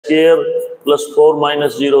square plus 4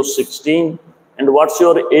 minus 0, 16. And what's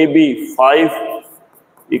your AB? 5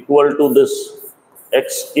 equal to this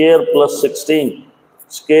x square plus 16.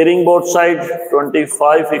 Squaring both sides,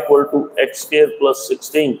 25 equal to x square plus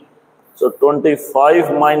 16. So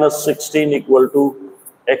 25 minus 16 equal to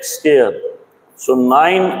x square. So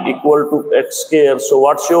 9 equal to x square. So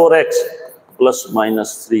what's your x? Plus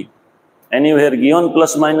minus 3. Anywhere given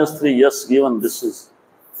plus minus 3? Yes, given. This is.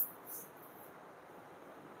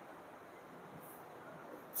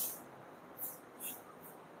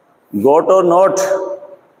 Got or not?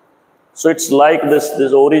 So it's like this.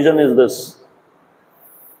 This origin is this.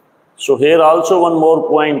 So here also one more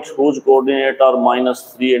point whose coordinate are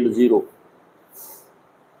minus 3 and 0.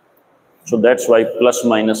 So that's why plus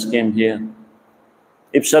minus came here.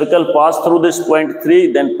 If circle pass through this point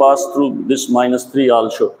 3, then pass through this minus 3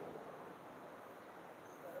 also.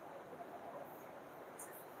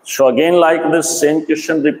 So again like this same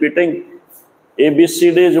question repeating.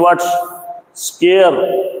 ABCD is what?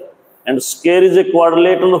 Square. And square is a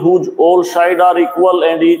quadrilateral whose all sides are equal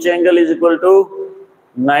and each angle is equal to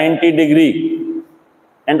 90 degree.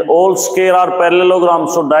 And all square are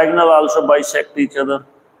parallelograms, so diagonal also bisect each other.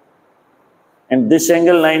 And this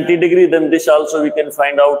angle 90 degree, then this also we can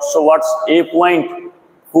find out. So what's A point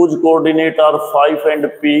whose coordinate are 5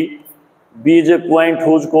 and P? B is a point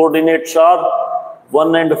whose coordinates are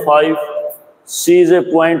 1 and 5. C is a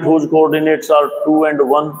point whose coordinates are 2 and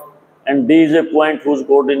 1. And D is a point whose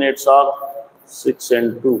coordinates are 6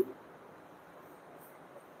 and 2.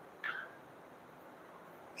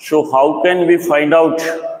 So how can we find out?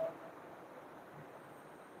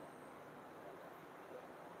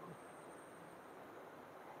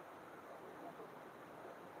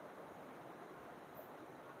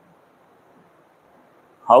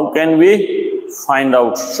 How can we find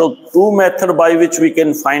out? So two methods by which we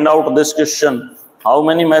can find out this question. How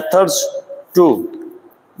many methods? Two.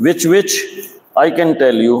 Which I can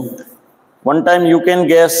tell you. One time you can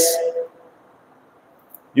guess.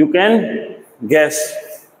 You can guess.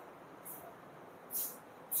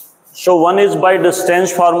 So one is by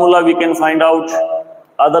distance formula we can find out.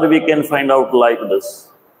 Other we can find out like this.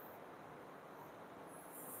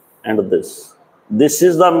 And this. This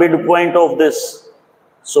is the midpoint of this.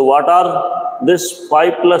 So what are this?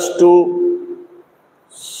 5 plus 2,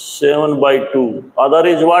 7 by 2. Other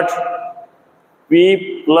is what?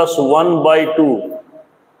 P plus 1 by 2.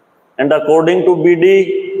 And according to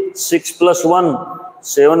BD, 6 plus 1,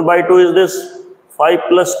 7 by 2 is this. 5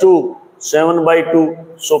 plus 2, 7 by 2.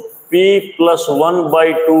 So P plus 1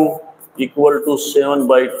 by 2 equal to 7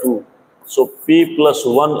 by 2. So P plus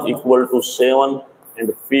 1 equal to 7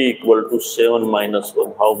 and P equal to 7 minus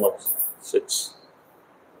 1. How much? 6.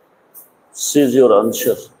 This is your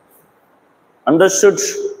answer. Understood?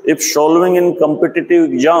 If solving in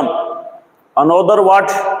competitive exam, another what?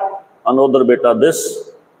 Another beta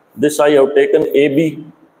this. This I have taken AB.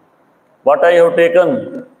 What I have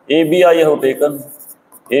taken? AB I have taken.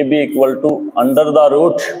 AB equal to under the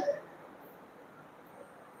root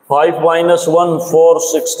 5 minus 1, 4,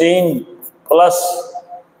 16 plus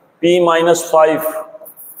P minus 5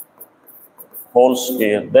 whole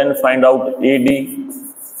square. Then find out AD.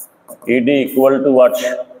 AD equal to what?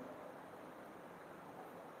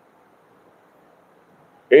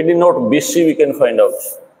 AD not BC we can find out.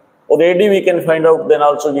 Or AD we can find out, then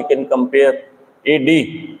also we can compare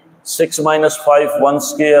AD 6 minus 5, 1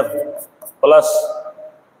 square plus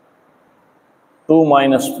 2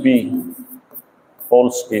 minus P whole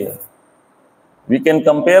square. We can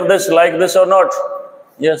compare this like this or not?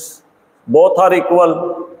 Yes. Both are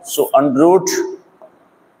equal. So under root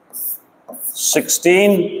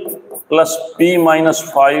 16 plus P minus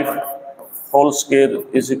 5 whole square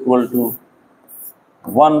is equal to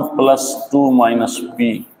 1 plus 2 minus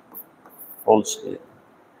P whole square.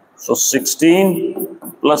 So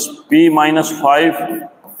 16 plus P minus 5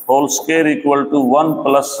 whole square equal to 1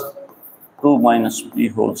 plus 2 minus P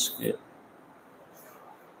whole square.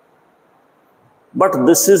 But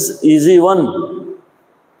this is easy one.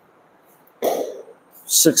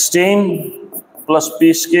 16 plus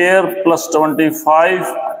P square plus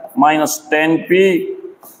 25 minus 10P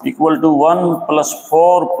equal to 1 plus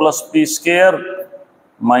 4 plus P square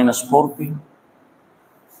minus 4P.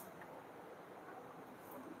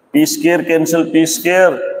 P square cancel P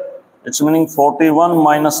square. It's meaning 41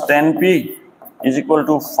 minus 10P is equal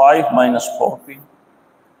to 5 minus 4P.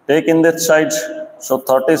 Take in that side. So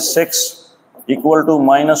 36 equal to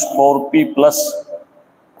minus 4P plus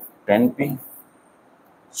 10P.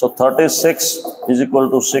 So 36 is equal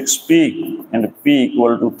to 6P and P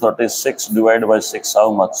equal to 36 divided by 6.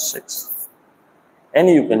 How much? 6.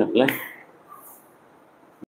 Any you can apply.